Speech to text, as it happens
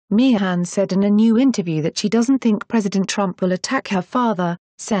Meghan said in a new interview that she doesn't think President Trump will attack her father,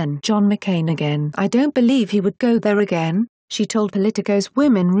 Sen. John McCain again. "I don't believe he would go there again," she told Politico's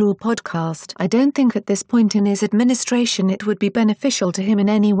Women Rule podcast. "I don't think at this point in his administration it would be beneficial to him in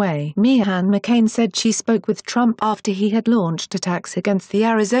any way." Meghan McCain said she spoke with Trump after he had launched attacks against the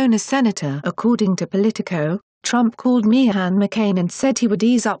Arizona senator. According to Politico, Trump called Meghan McCain and said he would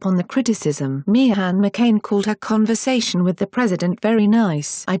ease up on the criticism. Meghan McCain called her conversation with the president very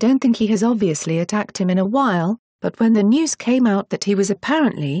nice. "I don't think he has obviously attacked him in a while, but when the news came out that he was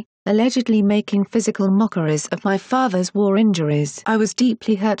allegedly making physical mockeries of my father's war injuries, I was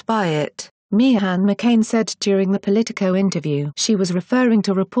deeply hurt by it," Meghan McCain said during the Politico interview. She was referring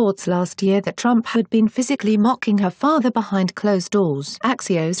to reports last year that Trump had been physically mocking her father behind closed doors.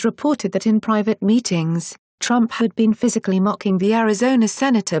 Axios reported that in private meetings, Trump had been physically mocking the Arizona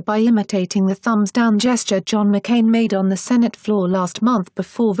senator by imitating the thumbs-down gesture John McCain made on the Senate floor last month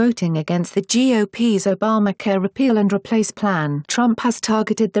before voting against the GOP's Obamacare repeal and replace plan. Trump has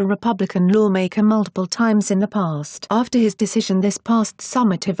targeted the Republican lawmaker multiple times in the past. After his decision this past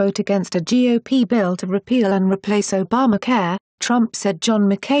summer to vote against a GOP bill to repeal and replace Obamacare, Trump said John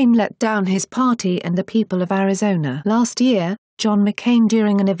McCain let down his party and the people of Arizona. Last year, John McCain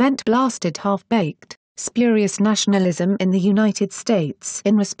during an event blasted half-baked, spurious nationalism in the United States.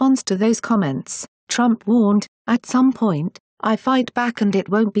 In response to those comments, Trump warned, "At some point, I fight back and it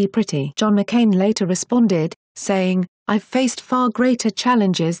won't be pretty." John McCain later responded, saying, "I've faced far greater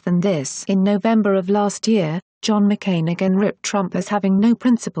challenges than this." In November of last year, John McCain again ripped Trump as having no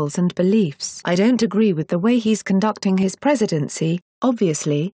principles and beliefs. "I don't agree with the way he's conducting his presidency,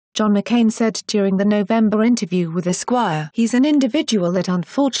 obviously," John McCain said during the November interview with Esquire. "He's an individual that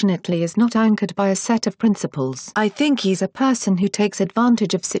unfortunately is not anchored by a set of principles. I think he's a person who takes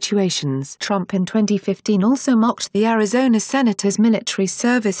advantage of situations." Trump in 2015 also mocked the Arizona senator's military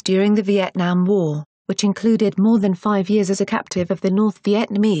service during the Vietnam War, which included more than 5 years as a captive of the North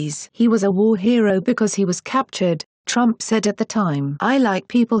Vietnamese. "He was a war hero because he was captured," Trump said at the time. "I like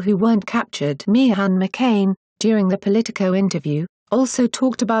people who weren't captured." Meghan McCain, during the Politico interview, also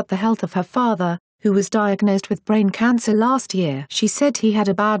talked about the health of her father, who was diagnosed with brain cancer last year. She said he had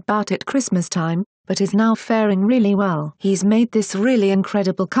a bad bout at Christmas time, but is now faring really well. "He's made this really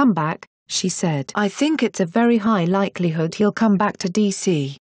incredible comeback," she said. "I think it's a very high likelihood he'll come back to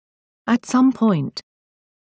DC at some point."